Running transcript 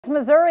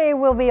Missouri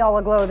will be all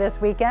aglow this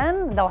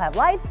weekend. They'll have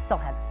lights, they'll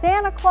have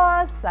Santa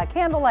Claus, a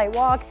candlelight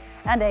walk,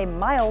 and a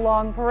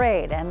mile-long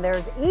parade. And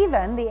there's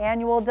even the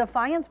annual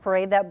Defiance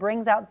parade that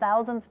brings out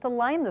thousands to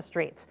line the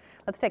streets.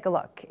 Let's take a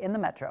look in the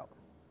metro.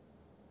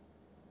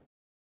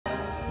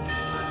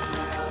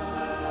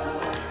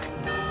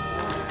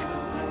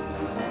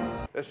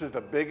 This is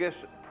the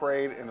biggest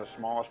parade in the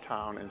smallest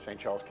town in St.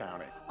 Charles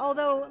County.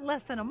 Although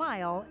less than a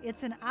mile,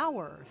 it's an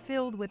hour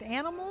filled with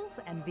animals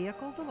and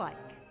vehicles alike.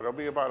 There'll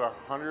be about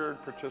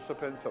 100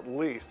 participants, at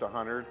least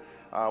 100.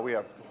 We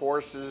have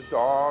horses,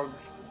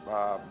 dogs,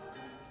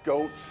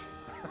 goats,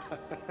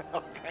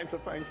 all kinds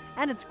of things.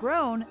 And it's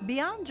grown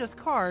beyond just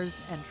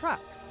cars and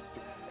trucks.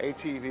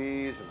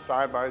 ATVs and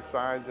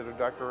side-by-sides that are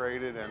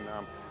decorated, and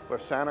we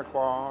have Santa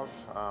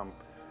Claus.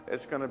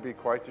 It's going to be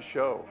quite the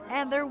show.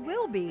 And there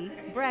will be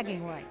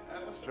bragging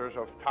rights. There's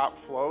a top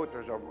float.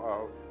 There's a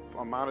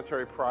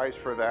monetary prize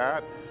for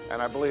that,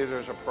 and I believe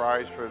there's a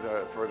prize for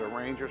the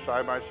Ranger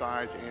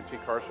side-by-sides,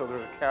 antique cars. So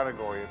there's a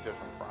category of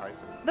different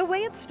prizes. The way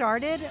it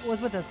started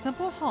was with a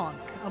simple honk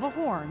of a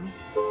horn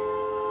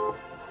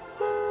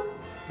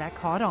that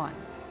caught on.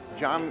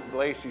 John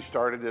Lacey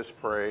started this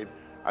parade,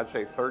 I'd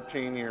say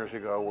 13 years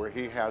ago, where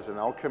he has an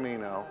El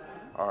Camino,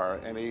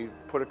 and he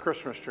put a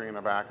Christmas tree in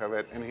the back of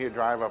it, and he'd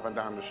drive up and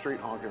down the street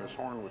honking his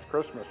horn with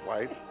Christmas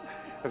lights.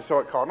 And so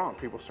it caught on.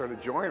 People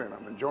started joining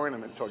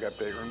him, and so it got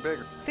bigger and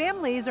bigger.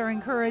 Families are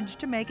encouraged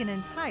to make an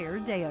entire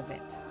day of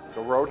it.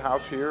 The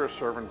Roadhouse here is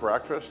serving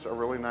breakfast, a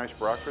really nice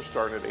breakfast,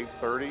 starting at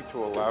 8:30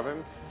 to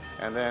 11.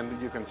 And then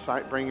you can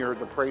bring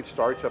the parade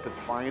starts up at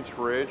Defiance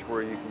Ridge,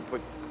 where you can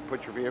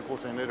put your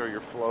vehicles in it or your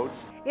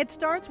floats. It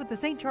starts with the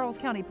St. Charles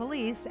County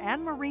Police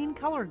and Marine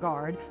Color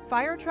Guard,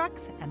 fire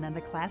trucks, and then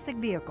the classic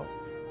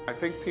vehicles. I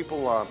think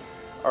people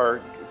are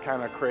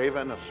kind of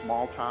craving a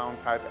small town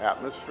type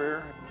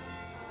atmosphere.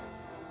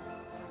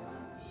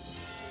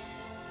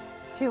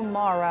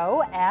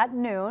 Tomorrow at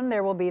noon,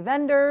 there will be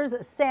vendors.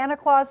 Santa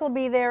Claus will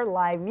be there,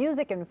 live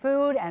music and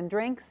food and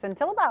drinks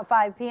until about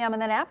 5 p.m.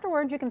 And then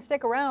afterwards, you can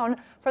stick around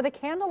for the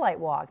candlelight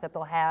walk that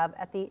they'll have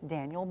at the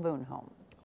Daniel Boone home.